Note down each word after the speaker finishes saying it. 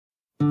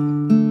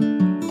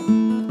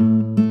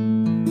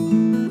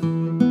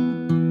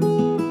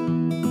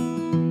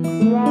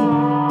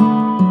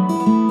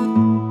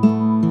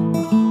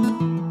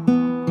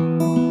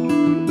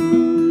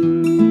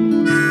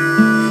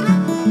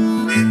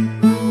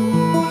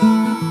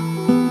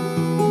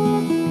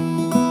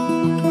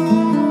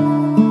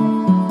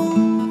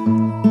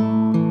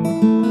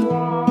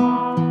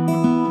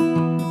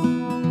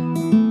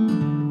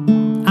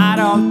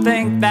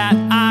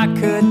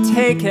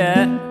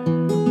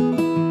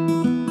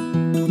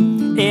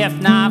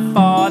if not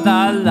for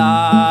the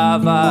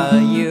love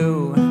of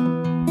you.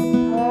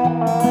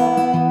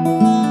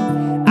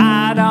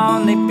 I'd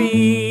only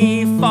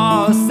be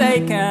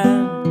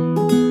forsaken,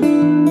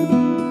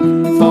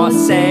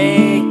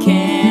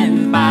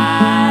 forsaken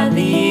by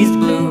these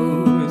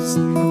blues.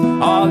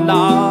 Oh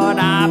Lord,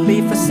 I'd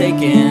be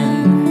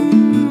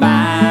forsaken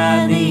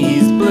by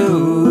these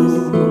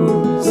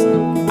blues.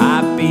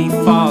 I'd be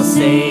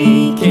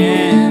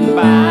forsaken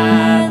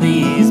by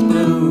these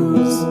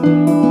blues.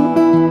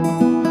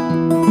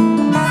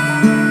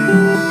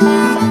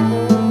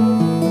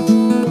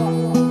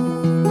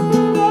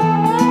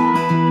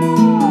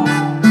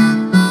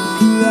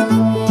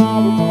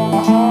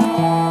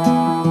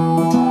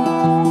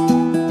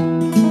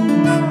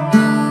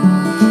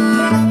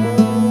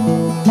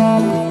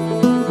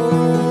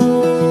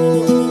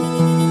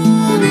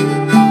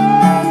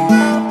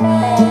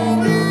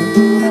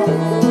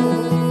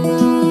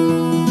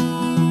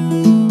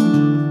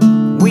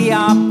 We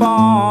are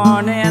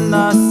born in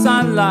the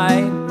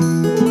sunlight.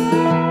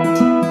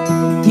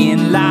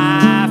 In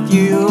life,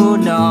 you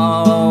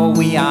know,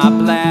 we are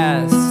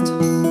blessed.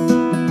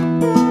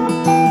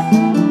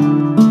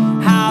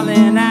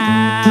 Howling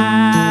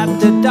at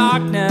the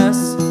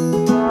darkness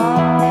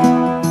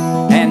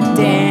and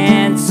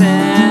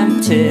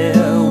dancing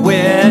till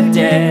we're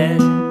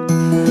dead.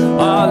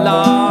 Oh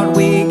Lord,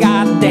 we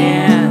got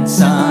dance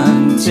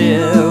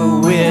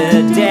until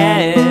we're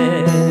dead.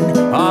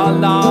 Oh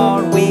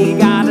Lord, we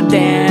gotta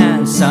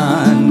dance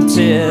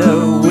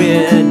until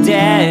we're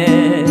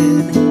dead.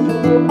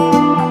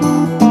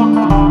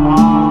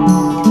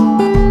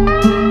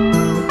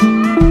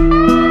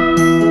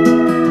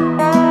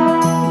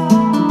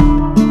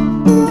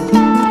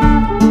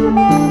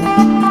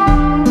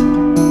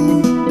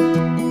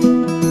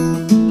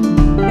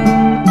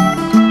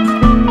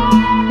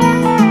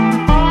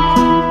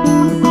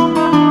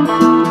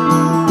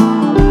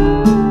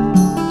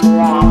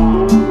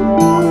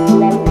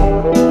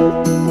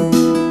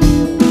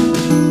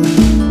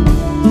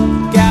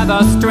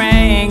 Gather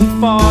strength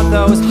for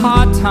those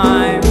hard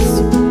times.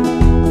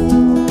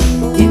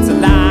 It's a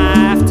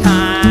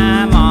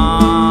lifetime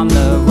on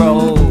the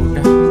road.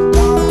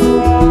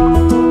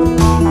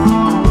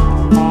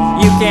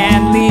 You can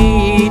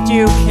lead,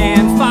 you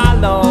can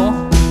follow,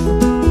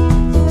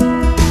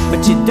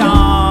 but you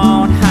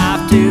don't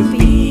have to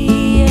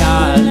be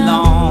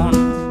alone.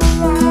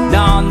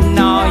 No,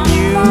 no,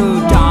 you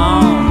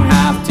don't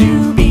have to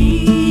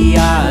be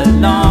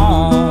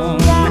alone.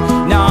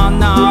 No,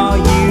 no,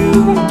 you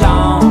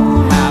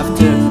don't have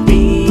to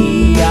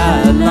be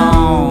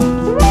alone.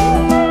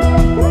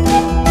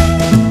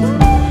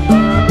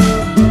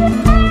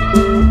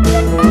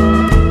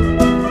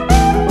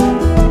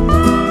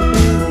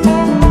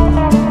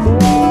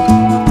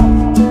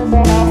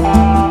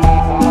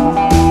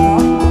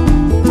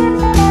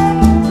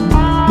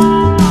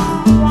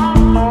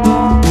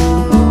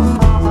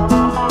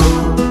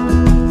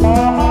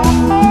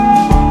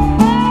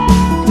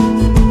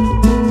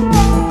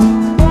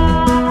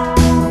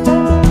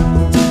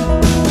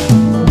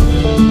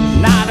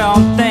 And I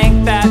don't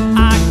think that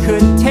I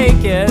could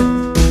take it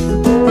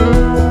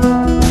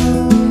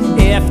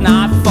if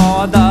not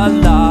for the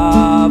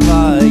love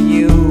of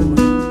you.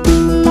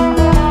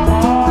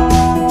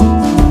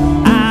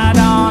 I'd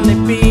only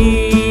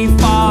be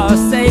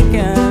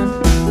forsaken,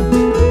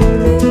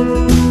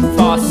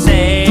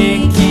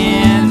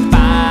 forsaken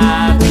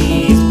by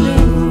these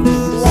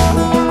blues.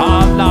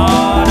 Oh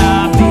Lord,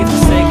 I'd be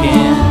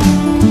forsaken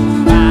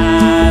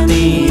by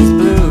these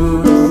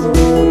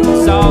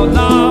blues. So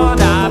Lord,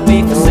 I'd be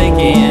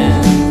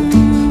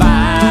forsaken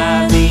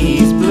by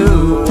these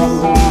blues.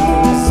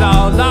 So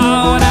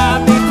Lord,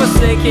 I'd be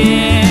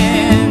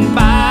forsaken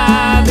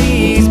by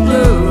these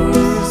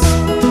blues.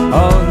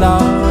 Oh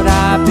Lord,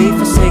 I'd be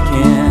forsaken